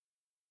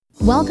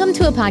Welcome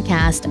to a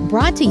podcast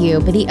brought to you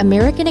by the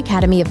American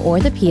Academy of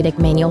Orthopedic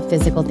Manual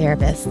Physical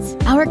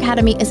Therapists. Our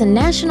academy is a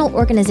national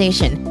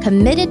organization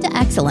committed to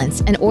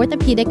excellence in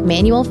orthopedic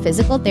manual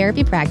physical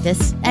therapy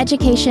practice,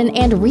 education,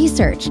 and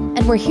research,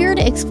 and we're here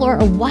to explore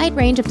a wide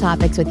range of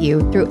topics with you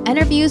through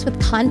interviews with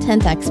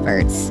content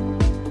experts.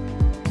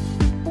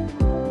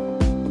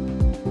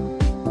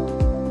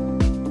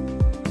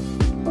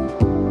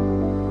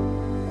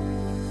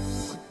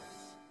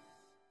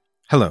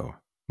 Hello,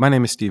 my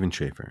name is Stephen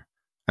Schaefer,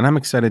 and I'm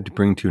excited to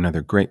bring to you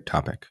another great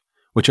topic,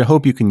 which I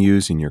hope you can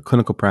use in your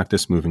clinical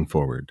practice moving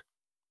forward.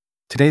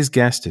 Today's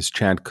guest is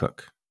Chad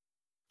Cook.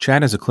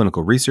 Chad is a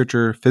clinical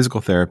researcher, physical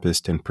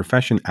therapist, and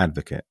profession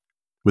advocate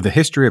with a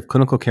history of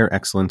clinical care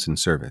excellence and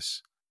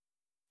service.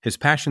 His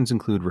passions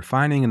include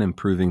refining and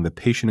improving the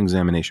patient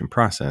examination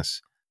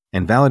process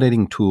and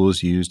validating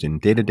tools used in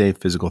day-to-day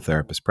physical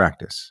therapist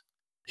practice.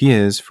 He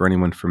is, for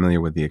anyone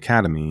familiar with the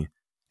Academy,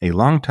 a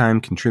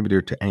longtime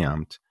contributor to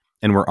AAMPT,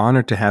 and we're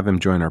honored to have him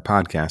join our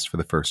podcast for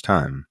the first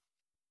time.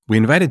 We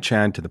invited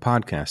Chad to the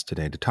podcast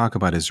today to talk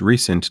about his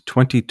recent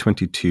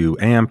 2022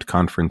 AAMPT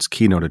conference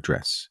keynote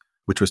address,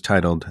 which was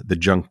titled The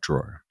Junk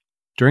Drawer.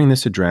 During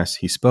this address,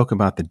 he spoke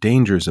about the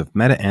dangers of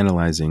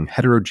meta-analyzing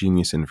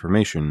heterogeneous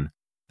information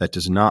that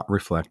does not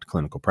reflect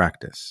clinical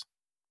practice.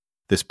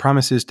 This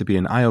promises to be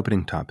an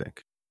eye-opening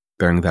topic.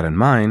 Bearing that in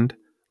mind,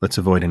 let's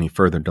avoid any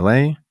further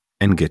delay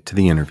and get to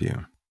the interview.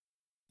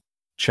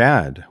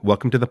 Chad,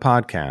 welcome to the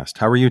podcast.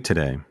 How are you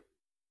today?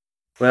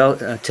 Well,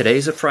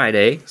 today's a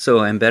Friday, so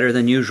I'm better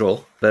than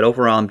usual, but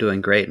overall I'm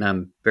doing great and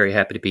I'm very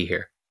happy to be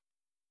here.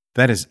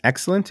 That is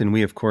excellent, and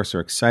we, of course,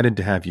 are excited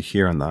to have you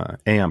here on the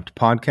AAMPT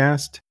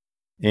podcast.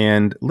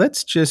 And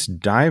let's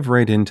just dive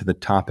right into the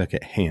topic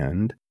at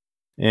hand.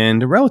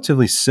 And a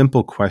relatively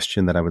simple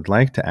question that I would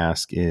like to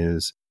ask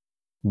is,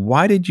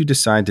 why did you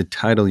decide to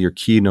title your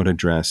keynote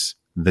address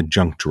The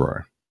Junk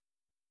Drawer?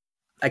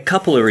 A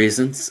couple of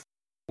reasons.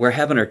 We're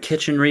having our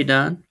kitchen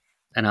redone.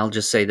 And I'll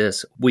just say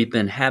this, we've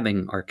been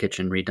having our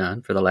kitchen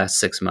redone for the last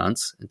 6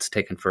 months. It's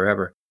taken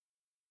forever.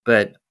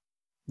 But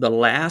the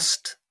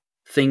last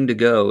thing to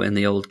go in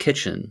the old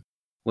kitchen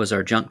was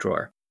our junk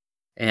drawer.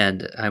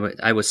 And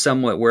I was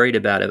somewhat worried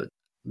about it,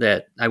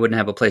 that I wouldn't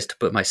have a place to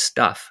put my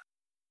stuff.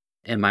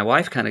 And my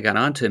wife kind of got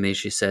onto me.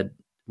 She said,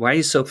 why are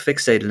you so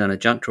fixated on a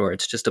junk drawer?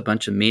 It's just a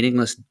bunch of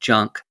meaningless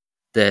junk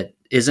that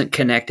isn't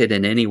connected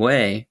in any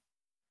way.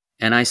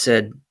 And I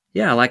said,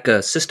 yeah, like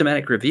a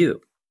systematic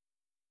review.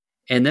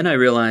 And then I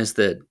realized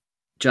that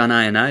John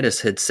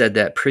Ioannidis had said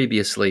that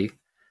previously,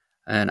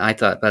 and I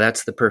thought, well,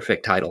 that's the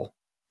perfect title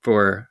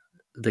for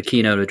the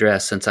keynote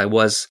address, since I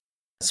was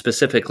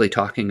specifically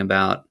talking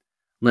about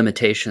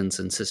limitations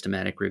in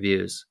systematic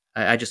reviews.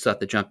 I just thought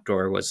the junk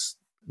drawer was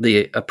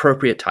the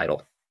appropriate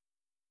title.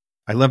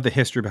 I love the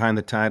history behind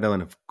the title,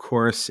 and of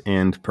course,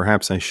 and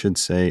perhaps I should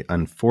say,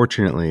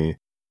 unfortunately,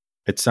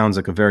 it sounds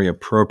like a very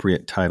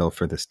appropriate title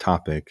for this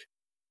topic.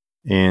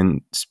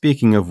 And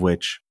speaking of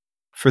which,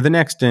 for the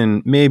next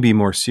and maybe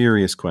more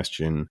serious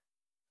question,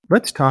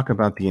 let's talk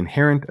about the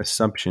inherent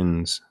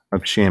assumptions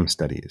of sham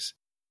studies.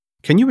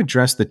 Can you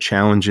address the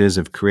challenges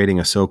of creating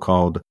a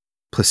so-called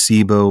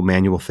placebo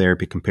manual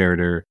therapy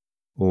comparator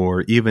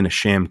or even a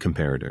sham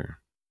comparator?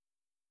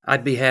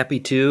 I'd be happy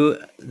to.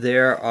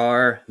 There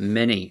are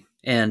many,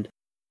 and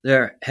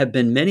there have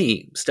been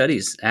many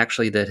studies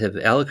actually that have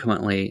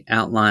eloquently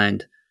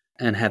outlined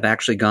and have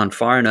actually gone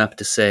far enough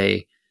to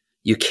say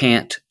you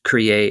can't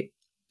create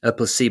a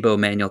placebo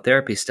manual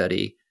therapy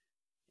study,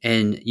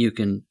 and you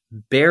can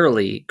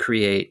barely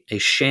create a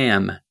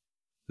sham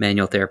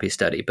manual therapy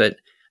study. But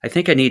I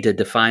think I need to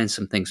define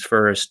some things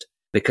first,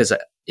 because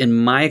in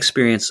my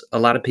experience, a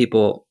lot of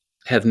people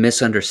have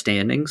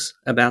misunderstandings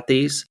about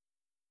these.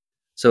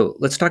 So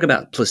let's talk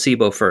about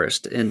placebo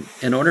first.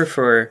 In order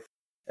for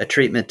a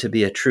treatment to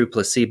be a true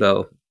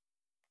placebo,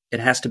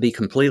 it has to be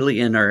completely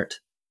inert,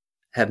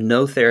 have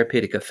no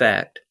therapeutic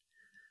effect.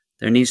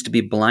 There needs to be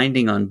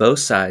blinding on both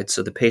sides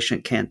so the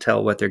patient can't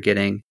tell what they're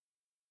getting,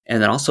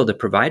 and then also the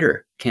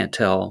provider can't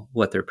tell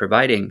what they're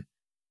providing.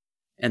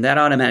 And that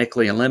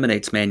automatically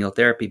eliminates manual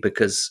therapy,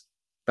 because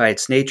by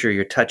its nature,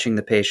 you're touching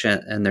the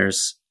patient and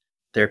there's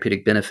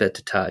therapeutic benefit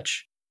to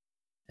touch.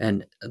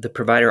 And the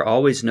provider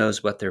always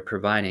knows what they're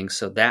providing,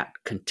 so that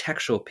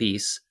contextual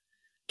piece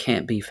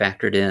can't be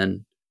factored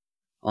in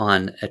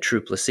on a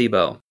true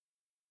placebo.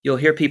 You'll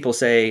hear people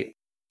say,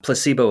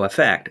 placebo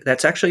effect.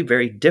 That's actually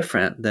very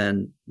different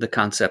than the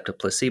concept of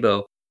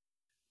placebo.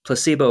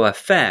 Placebo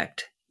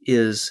effect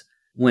is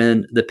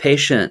when the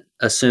patient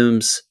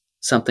assumes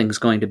something's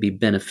going to be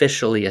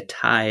beneficially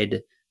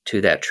tied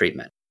to that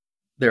treatment.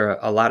 There are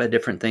a lot of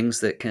different things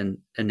that can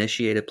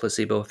initiate a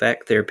placebo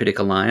effect. Therapeutic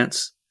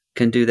alliance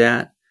can do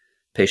that.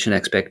 Patient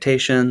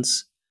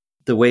expectations,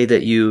 the way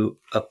that you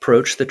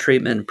approach the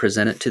treatment and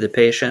present it to the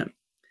patient.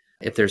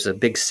 If there's a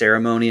big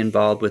ceremony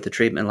involved with the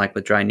treatment, like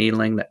with dry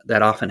needling,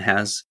 that often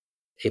has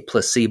a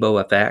placebo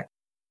effect.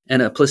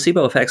 And a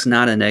placebo effect's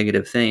not a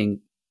negative thing.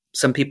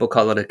 Some people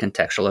call it a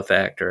contextual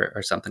effect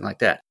or something like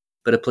that.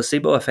 But a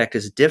placebo effect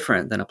is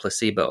different than a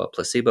placebo. A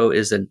placebo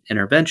is an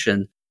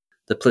intervention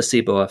the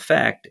placebo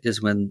effect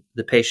is when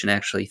the patient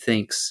actually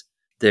thinks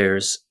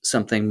there's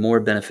something more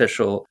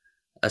beneficial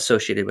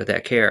associated with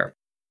that care.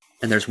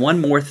 And there's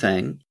one more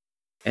thing,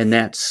 and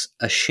that's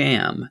a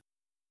sham.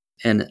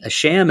 And a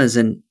sham is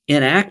an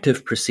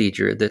inactive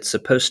procedure that's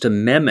supposed to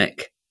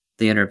mimic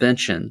the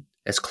intervention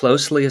as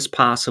closely as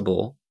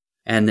possible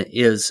and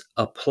is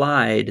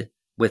applied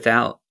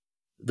without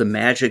the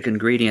magic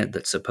ingredient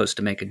that's supposed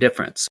to make a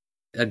difference.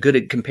 A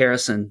good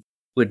comparison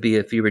would be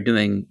if you were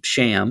doing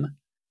sham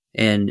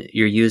and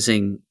you're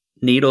using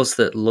needles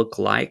that look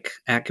like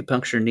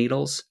acupuncture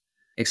needles,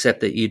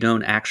 except that you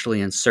don't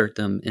actually insert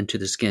them into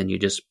the skin. You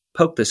just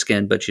poke the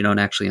skin, but you don't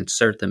actually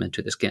insert them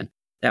into the skin.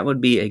 That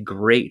would be a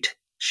great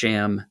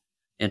sham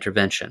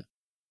intervention.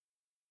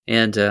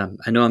 And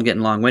I know I'm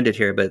getting long-winded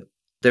here, but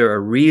there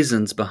are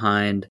reasons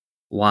behind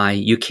why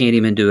you can't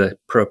even do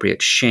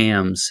appropriate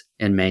shams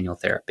in manual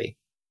therapy.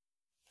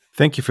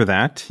 Thank you for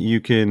that.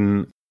 You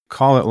can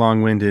call it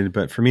long-winded,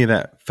 but for me,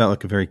 that felt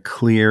like a very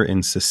clear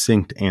and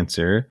succinct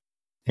answer.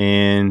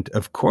 And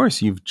of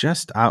course, you've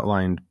just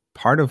outlined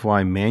part of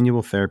why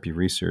manual therapy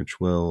research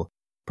will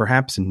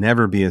perhaps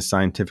never be as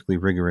scientifically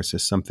rigorous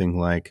as something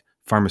like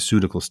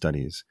pharmaceutical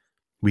studies.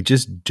 We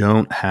just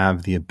don't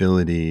have the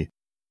ability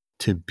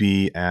to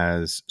be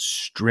as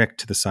strict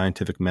to the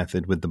scientific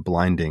method with the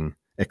blinding,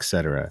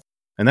 etc.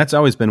 And that's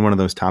always been one of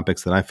those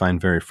topics that I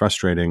find very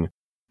frustrating,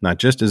 not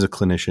just as a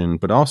clinician,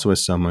 but also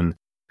as someone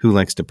who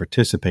likes to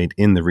participate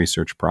in the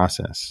research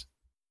process.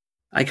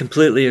 I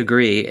completely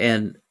agree.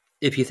 And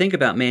if you think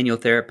about manual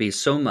therapy,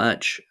 so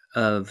much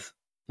of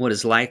what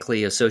is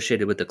likely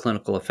associated with the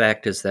clinical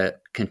effect is that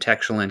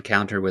contextual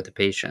encounter with the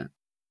patient.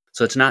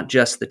 So it's not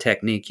just the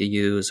technique you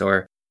use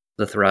or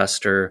the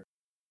thrust or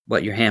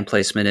what your hand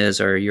placement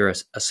is or your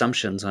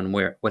assumptions on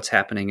what's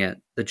happening at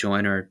the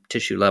joint or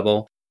tissue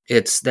level.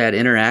 It's that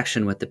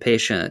interaction with the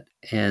patient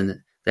and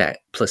that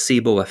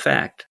placebo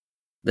effect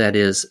that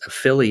is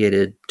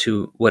affiliated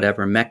to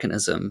whatever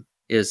mechanism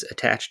is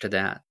attached to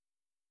that.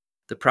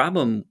 The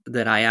problem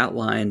that I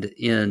outlined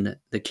in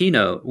the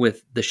keynote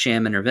with the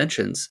sham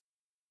interventions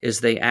is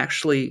they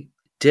actually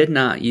did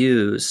not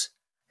use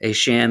a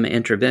sham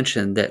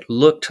intervention that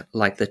looked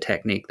like the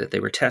technique that they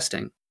were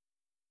testing.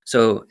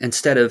 So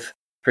instead of,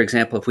 for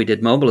example, if we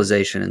did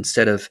mobilization,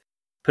 instead of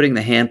putting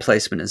the hand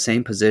placement in the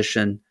same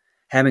position,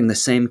 having the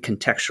same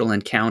contextual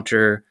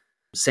encounter,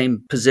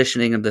 same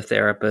positioning of the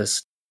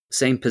therapist,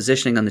 same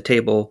positioning on the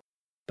table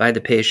by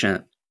the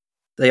patient,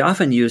 they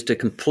often used a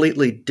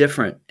completely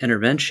different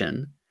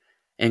intervention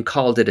and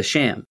called it a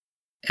sham.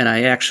 And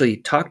I actually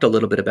talked a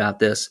little bit about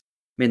this.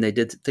 I mean, they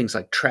did things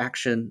like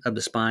traction of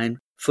the spine.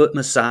 Foot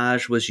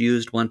massage was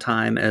used one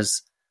time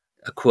as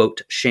a,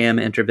 quote, sham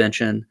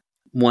intervention.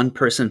 One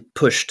person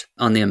pushed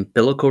on the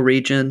umbilical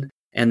region.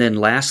 And then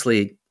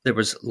lastly, there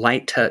was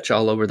light touch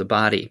all over the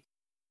body.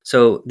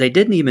 So they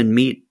didn't even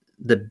meet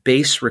the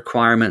base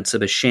requirements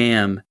of a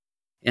sham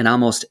in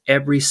almost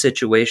every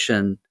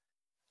situation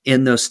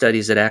in those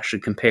studies that actually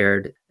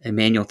compared a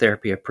manual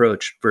therapy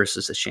approach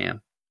versus a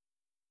sham.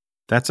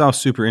 That's all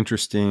super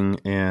interesting.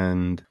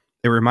 And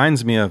it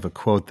reminds me of a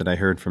quote that I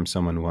heard from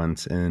someone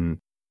once. And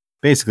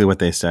basically what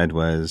they said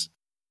was,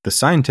 the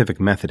scientific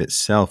method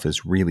itself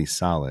is really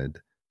solid,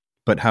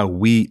 but how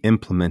we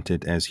implement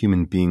it as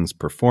human beings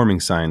performing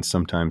science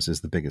sometimes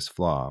is the biggest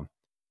flaw.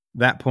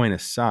 That point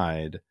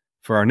aside,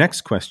 for our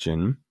next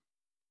question,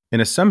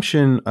 an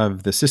assumption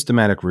of the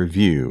systematic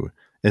review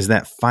is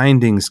that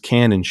findings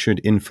can and should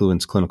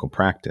influence clinical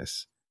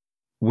practice.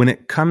 When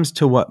it comes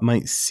to what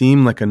might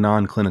seem like a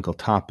non-clinical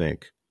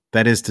topic,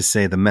 that is to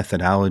say the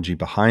methodology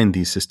behind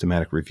these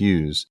systematic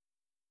reviews,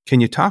 can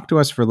you talk to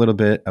us for a little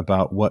bit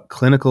about what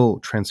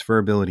clinical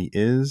transferability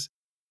is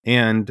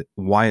and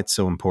why it's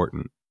so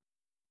important?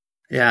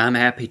 Yeah, I'm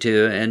happy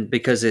to. And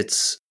because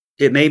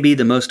it may be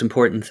the most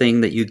important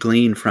thing that you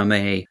glean from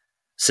a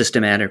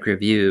systematic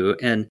review.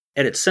 And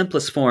at its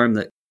simplest form,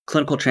 the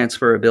clinical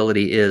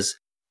transferability is,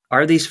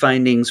 are these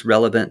findings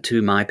relevant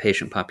to my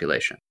patient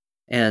population?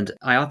 And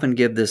I often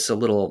give this a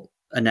little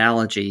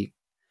analogy.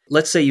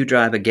 Let's say you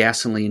drive a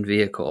gasoline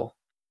vehicle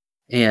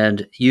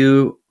and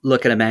you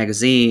look at a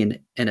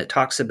magazine and it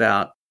talks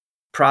about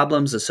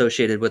problems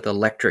associated with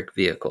electric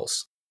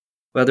vehicles.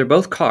 Well, they're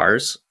both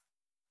cars.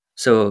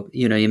 So,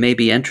 you may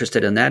be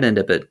interested in that end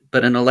of it,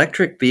 but an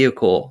electric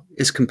vehicle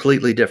is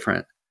completely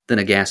different than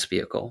a gas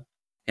vehicle.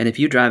 And if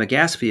you drive a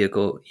gas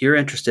vehicle, you're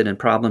interested in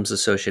problems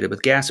associated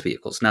with gas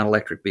vehicles, not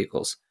electric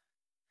vehicles.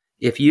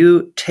 If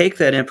you take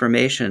that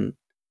information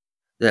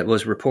that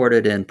was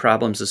reported in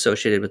problems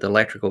associated with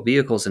electrical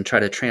vehicles and try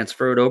to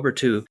transfer it over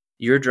to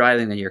your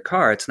driving in your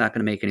car, it's not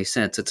going to make any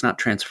sense. It's not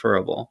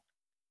transferable.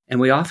 And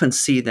we often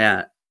see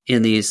that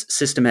in these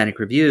systematic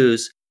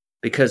reviews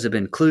because of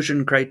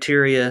inclusion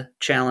criteria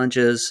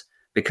challenges,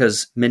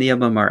 because many of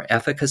them are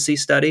efficacy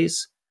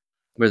studies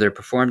where they're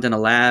performed in a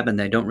lab and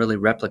they don't really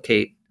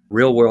replicate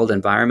real-world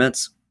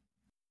environments,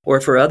 or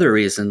for other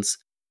reasons,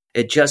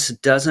 it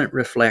just doesn't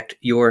reflect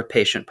your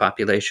patient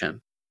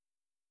population.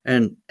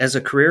 And as a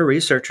career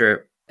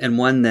researcher, and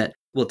one that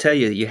will tell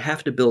you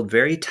have to build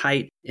very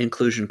tight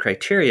inclusion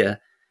criteria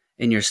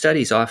in your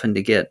studies often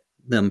to get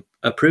them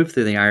approved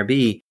through the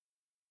IRB,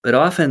 but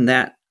often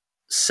that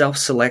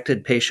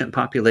self-selected patient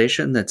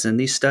population that's in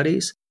these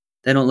studies,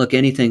 they don't look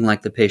anything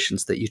like the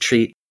patients that you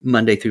treat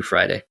Monday through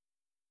Friday.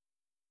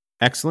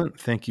 Excellent.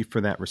 Thank you for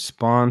that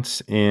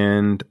response.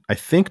 And I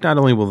think not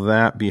only will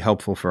that be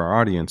helpful for our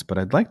audience, but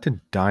I'd like to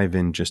dive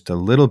in just a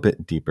little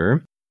bit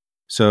deeper.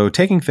 So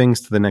taking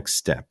things to the next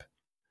step,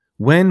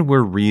 when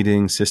we're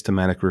reading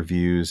systematic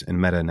reviews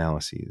and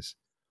meta-analyses,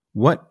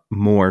 what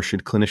more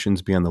should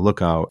clinicians be on the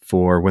lookout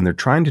for when they're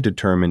trying to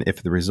determine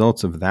if the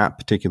results of that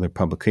particular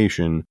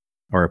publication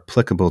are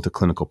applicable to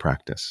clinical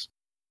practice?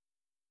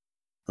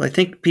 Well, I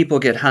think people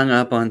get hung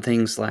up on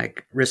things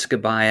like risk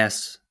of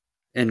bias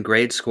and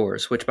grade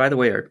scores, which, by the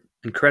way, are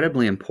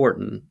incredibly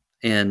important.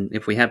 And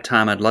if we have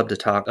time, I'd love to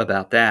talk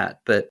about that.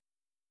 But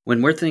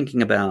when we're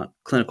thinking about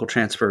clinical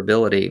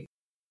transferability,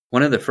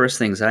 one of the first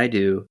things I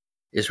do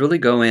is really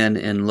go in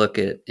and look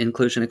at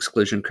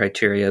inclusion-exclusion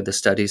criteria of the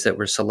studies that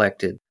were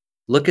selected.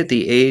 Look at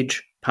the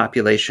age,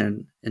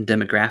 population, and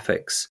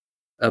demographics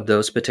of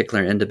those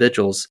particular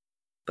individuals,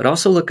 but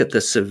also look at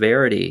the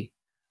severity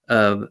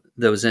of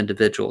those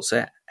individuals.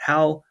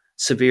 How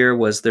severe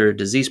was their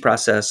disease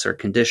process or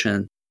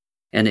condition?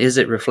 And is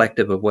it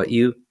reflective of what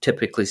you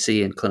typically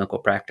see in clinical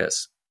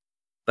practice?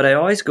 But I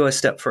always go a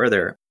step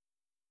further,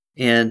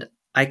 and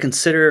I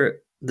consider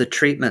the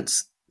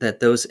treatments that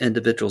those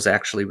individuals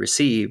actually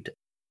received,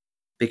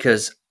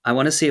 because I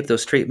want to see if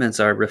those treatments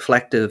are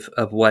reflective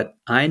of what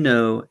I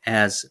know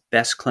as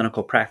best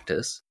clinical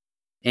practice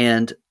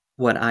and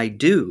what I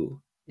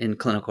do in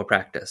clinical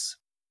practice.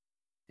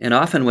 And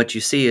often what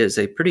you see is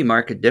a pretty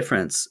marked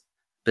difference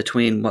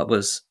between what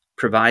was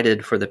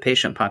provided for the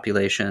patient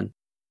population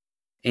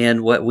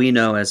and what we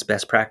know as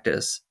best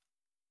practice.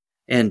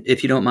 And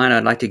if you don't mind,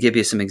 I'd like to give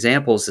you some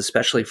examples,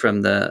 especially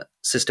from the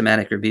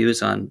systematic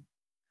reviews on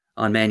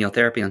manual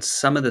therapy, on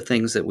some of the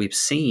things that we've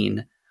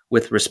seen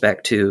with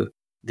respect to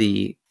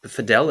the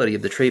fidelity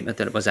of the treatment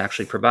that was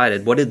actually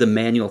provided. What did the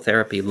manual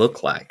therapy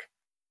look like?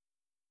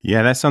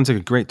 Yeah, that sounds like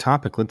a great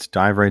topic. Let's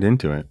dive right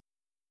into it.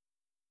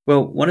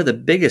 Well, one of the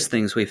biggest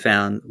things we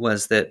found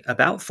was that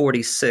about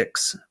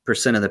 46%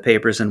 of the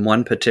papers in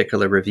one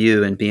particular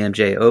review in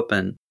BMJ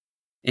Open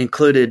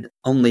included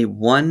only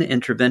one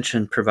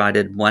intervention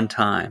provided one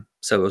time.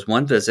 So it was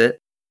one visit,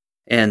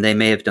 and they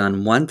may have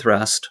done one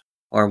thrust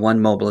or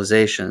one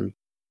mobilization.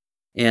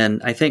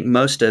 And I think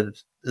most of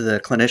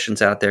the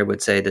clinicians out there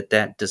would say that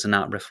that does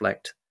not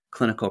reflect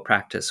clinical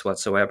practice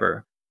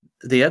whatsoever.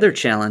 The other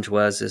challenge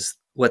is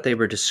what they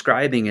were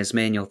describing as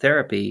manual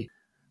therapy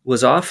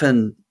was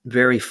often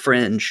very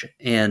fringe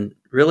and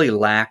really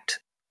lacked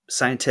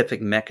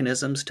scientific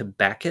mechanisms to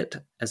back it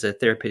as a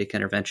therapeutic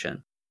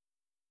intervention.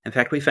 In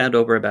fact, we found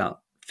over about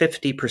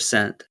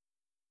 50%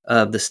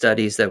 of the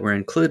studies that were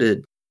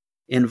included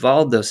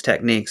involved those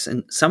techniques.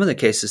 In some of the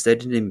cases, they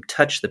didn't even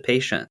touch the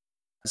patient.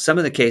 Some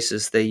of the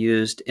cases, they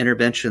used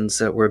interventions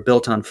that were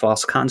built on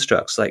false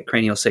constructs like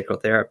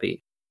craniosacral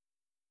therapy.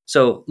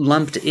 So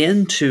lumped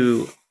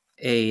into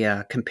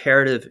a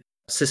comparative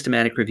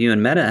systematic review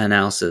and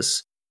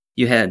meta-analysis,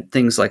 you had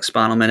things like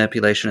spinal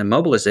manipulation and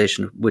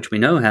mobilization, which we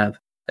know have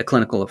a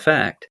clinical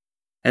effect.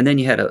 And then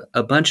you had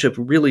a bunch of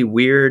really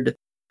weird,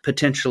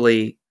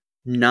 potentially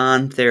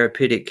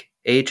non-therapeutic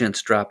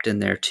agents dropped in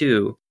there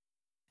too.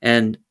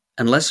 And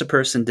unless a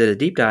person did a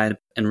deep dive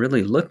and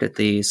really looked at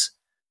these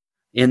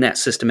in that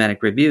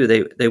systematic review,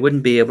 they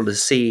wouldn't be able to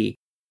see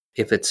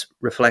if it's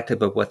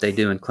reflective of what they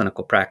do in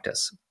clinical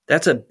practice.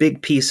 That's a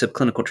big piece of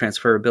clinical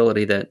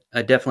transferability that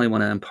I definitely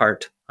want to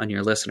impart on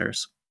your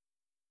listeners.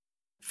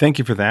 Thank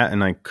you for that,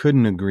 and I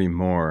couldn't agree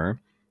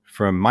more.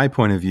 From my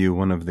point of view,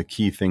 one of the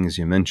key things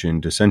you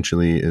mentioned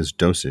essentially is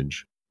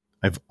dosage.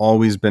 I've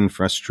always been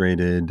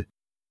frustrated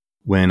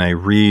when I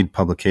read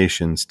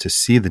publications to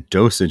see the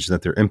dosage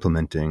that they're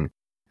implementing,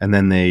 and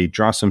then they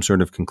draw some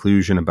sort of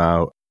conclusion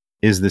about,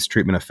 is this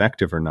treatment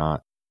effective or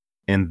not?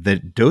 And the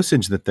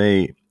dosage that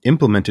they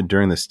implemented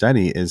during the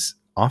study is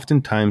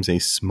oftentimes a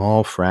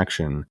small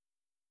fraction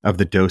of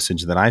the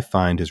dosage that I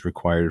find is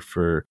required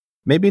for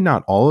maybe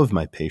not all of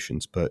my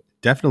patients, but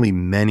definitely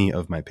many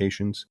of my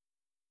patients.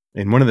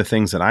 And one of the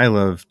things that I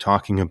love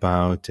talking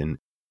about and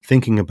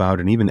thinking about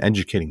and even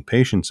educating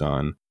patients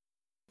on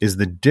is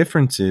the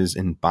differences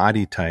in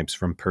body types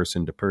from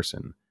person to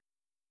person.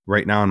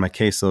 Right now in my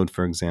caseload,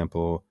 for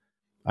example,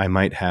 I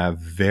might have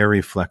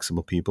very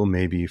flexible people,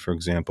 maybe, for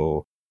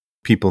example,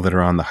 people that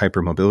are on the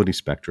hypermobility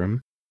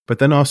spectrum, but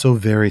then also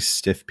very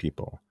stiff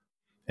people.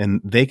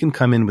 And they can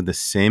come in with the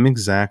same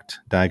exact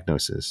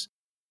diagnosis,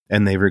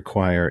 and they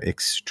require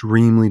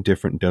extremely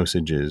different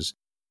dosages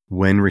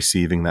when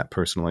receiving that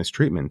personalized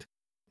treatment.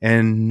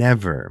 And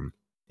never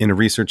in a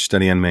research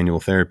study on manual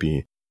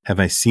therapy have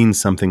I seen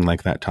something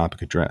like that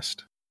topic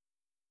addressed.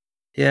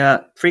 Yeah,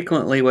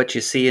 frequently what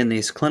you see in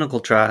these clinical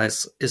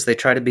trials is they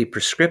try to be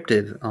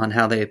prescriptive on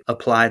how they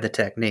apply the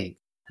technique.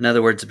 In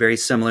other words, very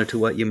similar to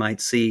what you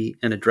might see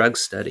in a drug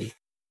study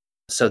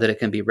so that it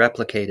can be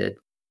replicated.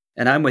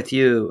 And I'm with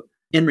you.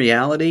 In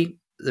reality,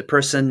 the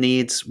person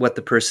needs what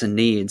the person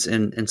needs,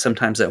 and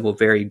sometimes that will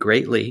vary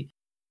greatly.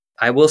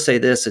 I will say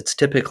this, it's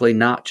typically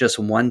not just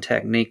one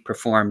technique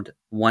performed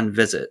one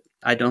visit.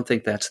 I don't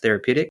think that's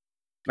therapeutic.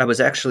 I was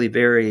actually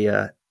very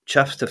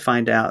chuffed to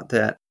find out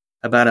that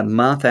about a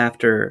month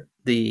after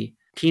the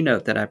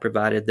keynote that I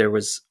provided, there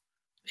was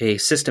a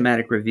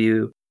systematic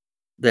review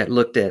that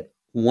looked at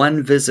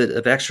one visit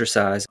of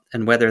exercise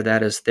and whether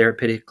that is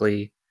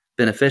therapeutically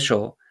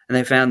beneficial. And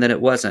they found that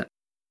it wasn't.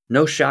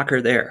 No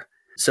shocker there.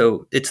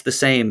 So it's the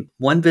same.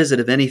 One visit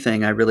of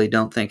anything, I really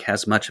don't think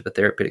has much of a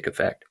therapeutic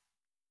effect.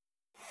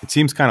 It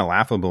seems kind of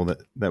laughable that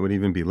that would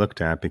even be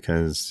looked at,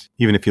 because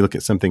even if you look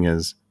at something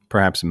as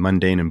perhaps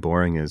mundane and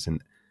boring as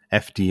an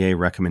FDA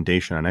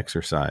recommendation on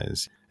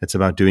exercise, it's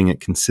about doing it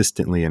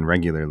consistently and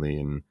regularly.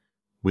 And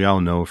we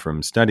all know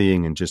from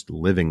studying and just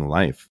living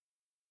life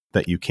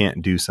that you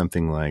can't do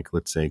something like,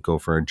 let's say, go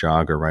for a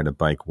jog or ride a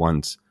bike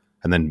once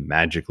and then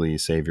magically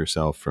save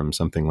yourself from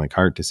something like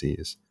heart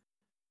disease.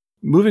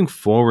 Moving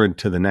forward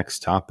to the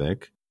next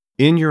topic,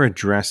 in your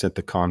address at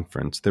the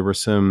conference, there were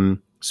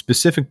some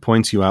specific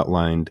points you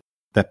outlined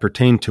that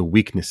pertain to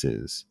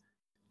weaknesses.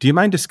 Do you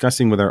mind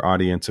discussing with our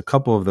audience a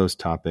couple of those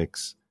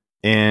topics?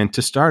 And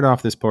to start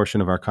off this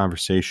portion of our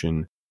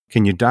conversation,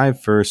 can you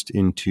dive first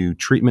into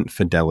treatment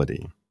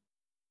fidelity?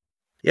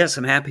 Yes,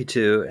 I'm happy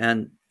to.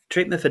 And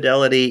treatment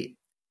fidelity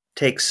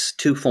takes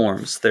two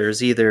forms.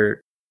 There's either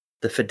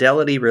the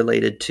fidelity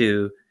related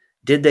to,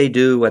 did they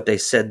do what they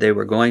said they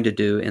were going to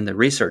do in the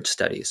research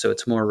study? So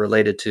it's more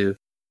related to,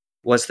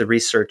 was the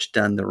research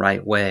done the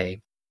right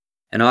way?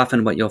 And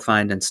often what you'll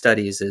find in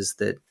studies is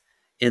that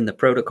in the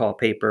protocol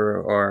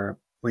paper, or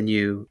when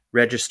you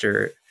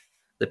register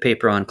the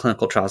paper on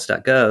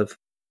clinicaltrials.gov,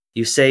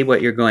 you say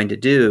what you're going to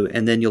do,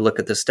 and then you'll look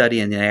at the study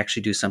and they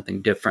actually do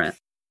something different.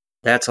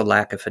 That's a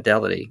lack of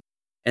fidelity.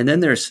 And then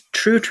there's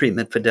true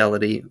treatment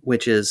fidelity,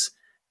 which is,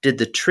 did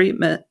the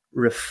treatment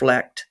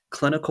reflect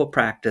clinical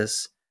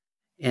practice,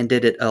 and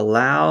did it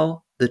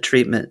allow the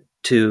treatment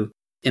to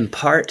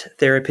impart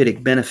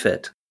therapeutic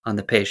benefit on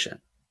the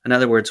patient? In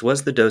other words,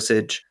 was the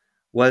dosage,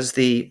 was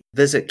the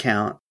visit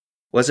count,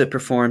 was it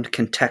performed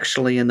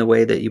contextually in the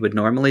way that you would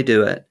normally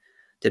do it?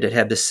 Did it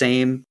have the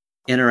same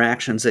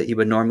interactions that you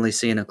would normally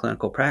see in a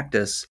clinical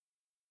practice?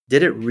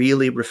 Did it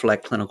really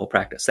reflect clinical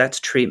practice? That's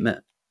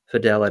treatment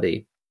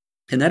fidelity.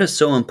 And that is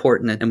so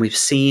important. And we've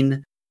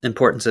seen the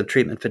importance of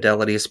treatment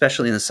fidelity,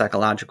 especially in the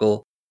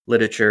psychological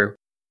literature,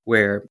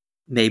 where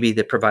maybe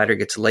the provider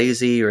gets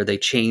lazy, or they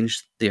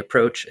change the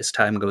approach as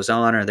time goes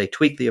on, or they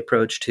tweak the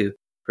approach to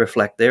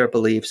reflect their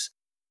beliefs.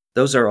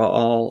 Those are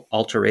all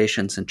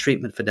alterations in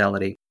treatment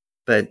fidelity.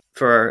 But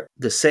for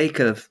the sake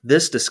of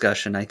this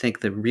discussion, I think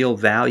the real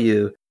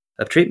value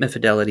of treatment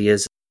fidelity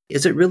is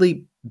it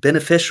really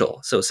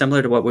beneficial? So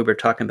similar to what we were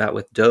talking about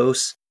with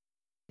dose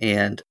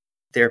and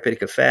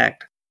therapeutic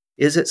effect,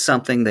 is it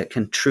something that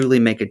can truly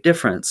make a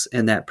difference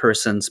in that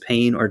person's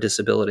pain or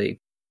disability?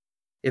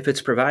 If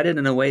it's provided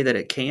in a way that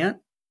it can't,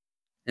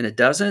 and it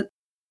doesn't,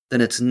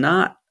 then it's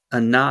not a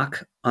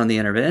knock on the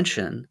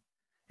intervention.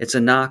 It's a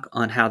knock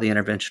on how the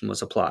intervention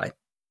was applied.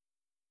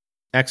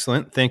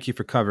 Excellent. Thank you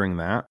for covering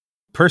that.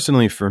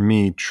 Personally, for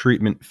me,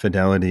 treatment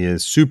fidelity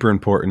is super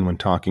important when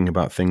talking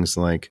about things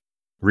like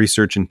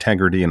research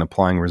integrity and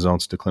applying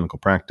results to clinical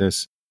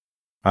practice.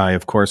 I,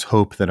 of course,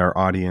 hope that our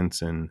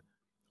audience and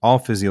all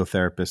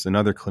physiotherapists and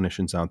other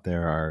clinicians out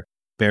there are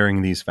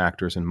bearing these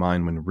factors in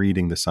mind when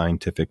reading the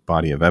scientific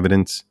body of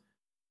evidence.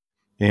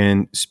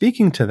 And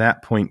speaking to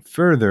that point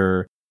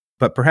further,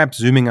 but perhaps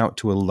zooming out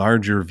to a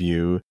larger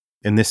view,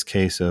 in this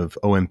case of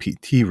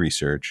OMPT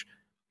research,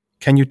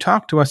 can you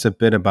talk to us a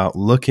bit about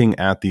looking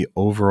at the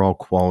overall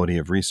quality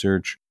of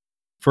research?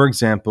 For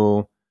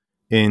example,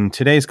 in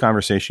today's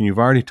conversation, you've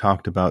already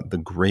talked about the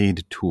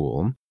GRADE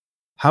tool.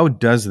 How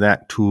does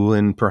that tool,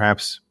 and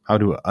perhaps how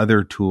do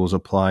other tools,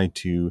 apply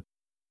to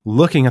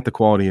looking at the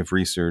quality of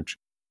research?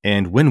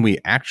 And when we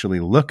actually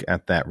look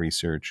at that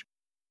research,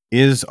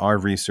 is our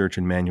research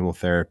in manual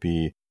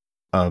therapy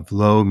of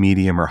low,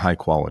 medium, or high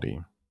quality?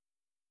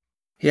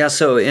 Yeah,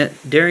 so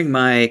during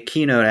my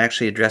keynote, I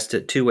actually addressed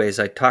it two ways.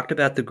 I talked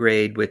about the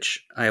GRADE,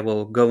 which I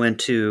will go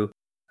into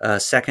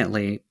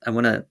secondly. I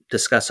want to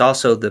discuss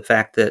also the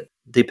fact that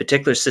the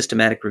particular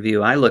systematic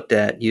review I looked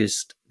at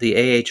used the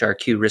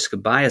AHRQ risk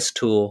of bias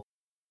tool,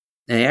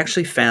 and I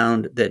actually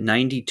found that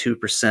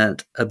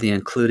 92% of the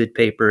included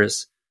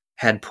papers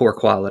had poor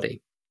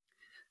quality.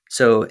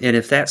 So, and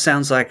if that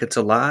sounds like it's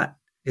a lot,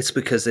 it's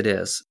because it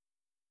is.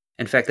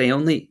 In fact, they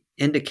only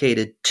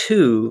indicated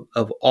 2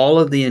 of all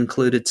of the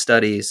included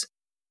studies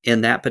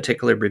in that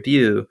particular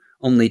review,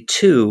 only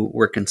 2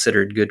 were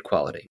considered good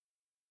quality.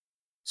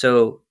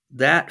 So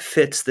that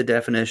fits the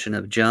definition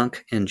of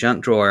junk and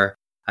junk drawer,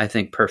 I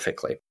think,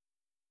 perfectly.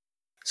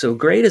 So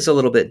GRADE is a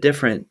little bit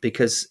different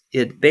because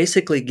it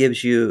basically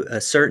gives you a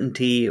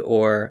certainty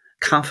or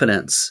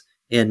confidence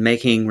in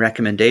making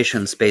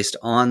recommendations based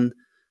on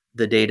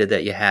the data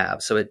that you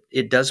have. So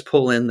it does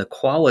pull in the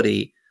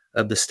quality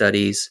of the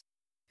studies,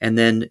 and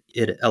then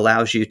it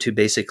allows you to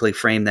basically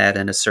frame that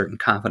in a certain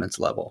confidence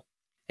level.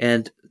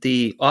 And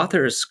the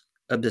authors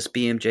of this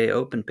BMJ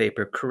open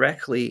paper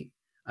correctly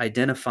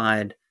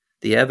identified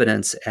the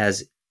evidence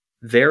as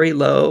very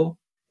low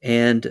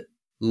and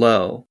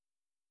low.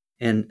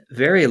 And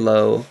very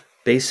low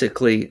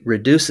basically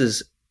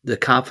reduces the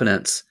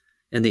confidence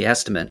in the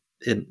estimate.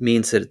 It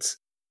means that it's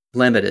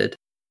limited,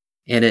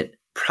 and it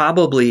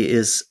probably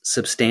is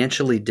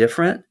substantially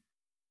different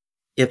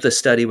if the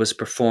study was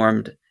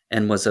performed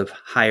and was of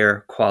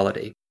higher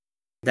quality.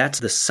 That's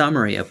the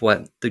summary of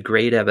what the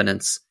great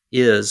evidence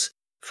is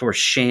for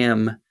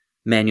sham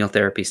manual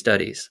therapy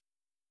studies.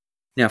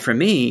 Now, for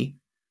me,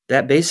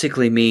 that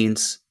basically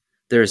means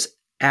there's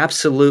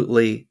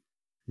absolutely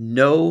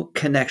no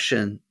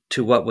connection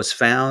to what was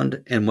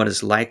found and what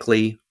is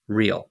likely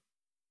real.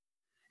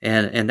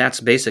 And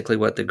that's basically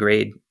what the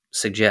grade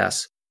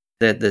suggests,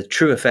 that the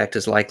true effect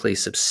is likely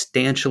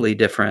substantially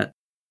different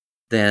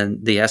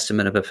than the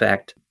estimate of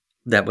effect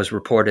that was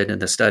reported in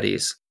the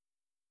studies.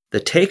 The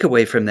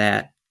takeaway from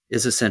that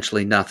is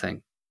essentially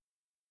nothing.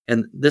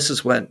 And this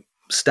is what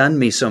stunned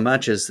me so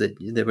much, is that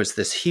there was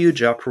this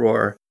huge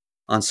uproar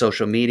on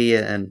social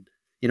media, and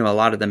a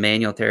lot of the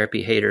manual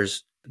therapy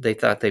haters, they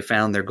thought they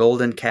found their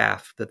golden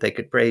calf that they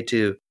could pray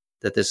to,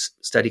 that this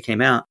study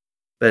came out.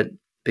 But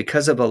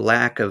because of a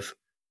lack of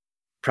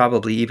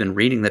probably even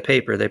reading the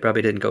paper, they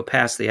probably didn't go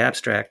past the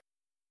abstract,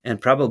 and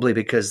probably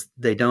because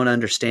they don't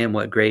understand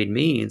what grade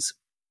means,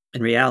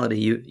 in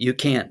reality, you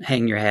can't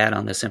hang your hat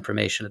on this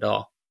information at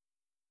all.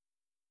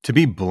 To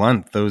be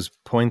blunt, those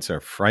points are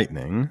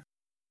frightening.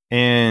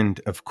 And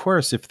of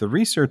course, if the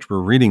research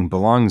we're reading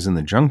belongs in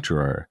the junk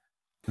drawer,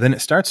 then it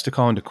starts to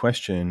call into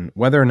question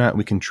whether or not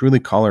we can truly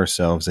call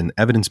ourselves an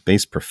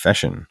evidence-based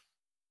profession.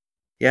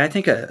 Yeah, I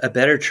think a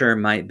better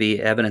term might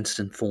be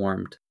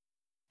evidence-informed.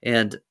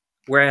 And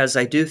whereas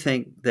I do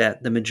think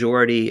that the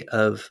majority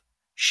of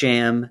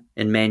sham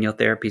and manual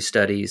therapy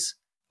studies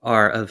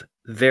are of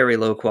very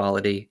low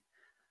quality,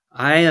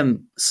 I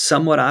am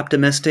somewhat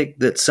optimistic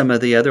that some of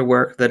the other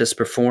work that is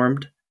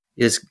performed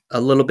is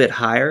a little bit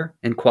higher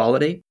in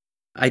quality.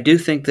 I do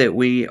think that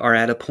we are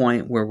at a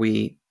point where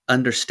we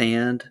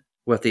understand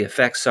what the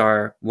effects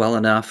are well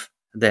enough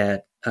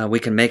that we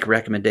can make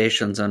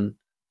recommendations on,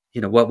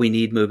 what we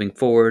need moving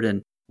forward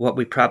and what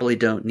we probably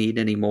don't need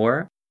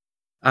anymore.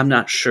 I'm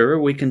not sure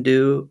we can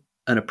do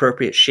an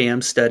appropriate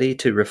sham study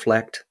to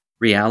reflect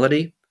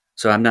reality,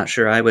 so I'm not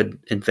sure I would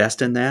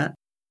invest in that.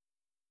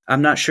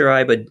 I'm not sure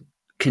I would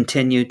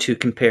continue to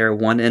compare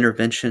one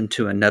intervention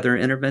to another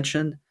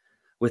intervention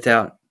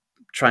without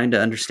trying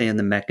to understand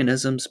the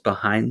mechanisms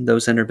behind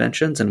those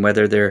interventions and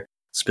whether they're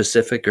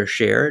specific or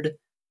shared.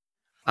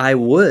 I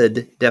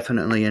would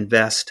definitely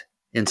invest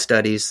in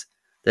studies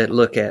that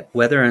look at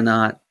whether or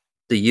not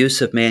the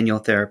use of manual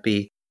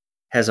therapy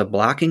has a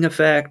blocking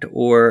effect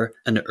or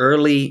an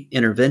early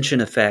intervention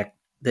effect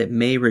that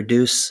may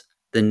reduce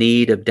the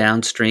need of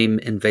downstream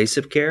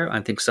invasive care.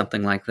 I think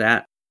something like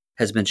that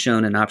has been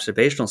shown in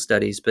observational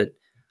studies, but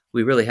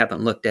we really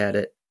haven't looked at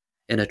it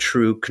in a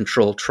true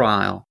controlled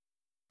trial.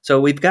 So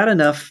we've got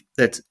enough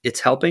that it's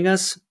helping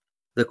us.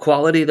 The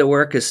quality of the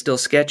work is still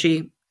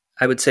sketchy.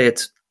 I would say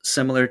it's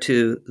similar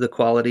to the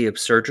quality of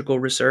surgical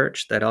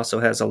research that also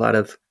has a lot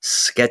of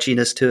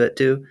sketchiness to it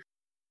too.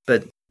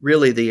 But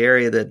really the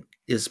area that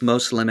is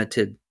most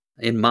limited,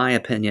 in my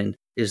opinion,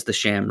 is the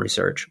sham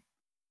research.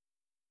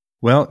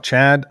 Well,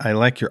 Chad, I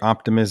like your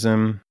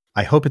optimism.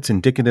 I hope it's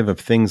indicative of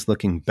things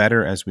looking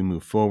better as we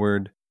move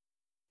forward.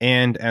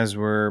 And as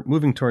we're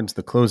moving towards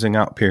the closing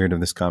out period of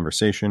this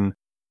conversation,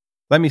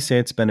 let me say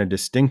it's been a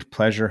distinct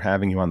pleasure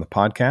having you on the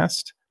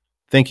podcast.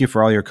 Thank you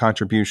for all your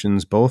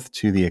contributions, both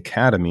to the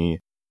Academy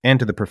and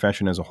to the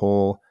profession as a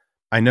whole.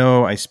 I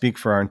know I speak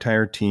for our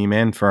entire team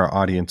and for our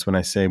audience when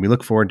I say we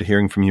look forward to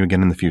hearing from you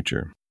again in the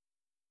future.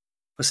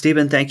 Well,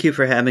 Stephen, thank you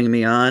for having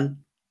me on.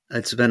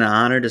 It's been an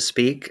honor to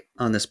speak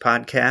on this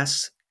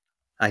podcast.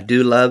 I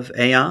do love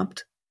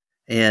AOMPT,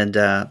 and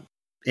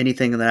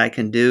anything that I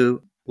can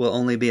do will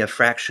only be a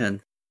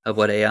fraction of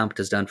what AOMPT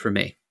has done for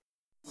me.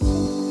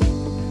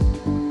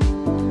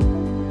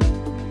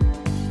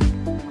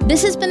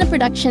 This has been a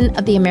production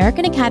of the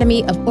American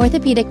Academy of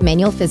Orthopedic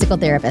Manual Physical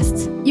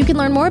Therapists. You can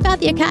learn more about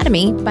the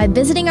Academy by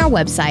visiting our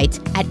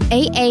website at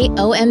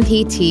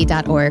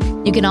aaompt.org.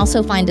 You can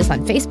also find us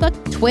on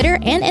Facebook, Twitter,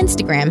 and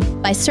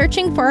Instagram by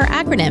searching for our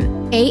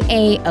acronym,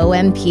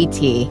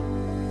 AAOMPT.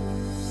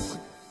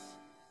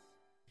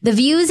 The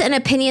views and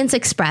opinions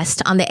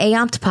expressed on the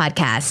AOMPT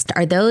podcast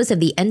are those of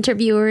the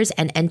interviewers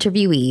and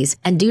interviewees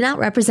and do not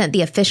represent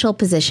the official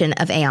position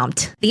of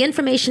AOMPT. The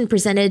information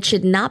presented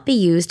should not be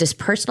used as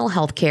personal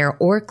healthcare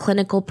or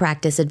clinical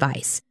practice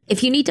advice.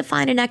 If you need to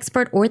find an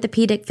expert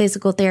orthopedic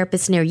physical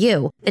therapist near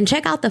you, then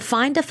check out the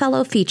Find a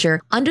Fellow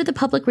feature under the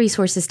Public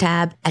Resources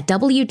tab at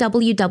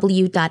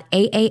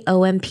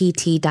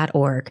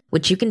www.aaompt.org,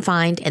 which you can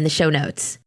find in the show notes.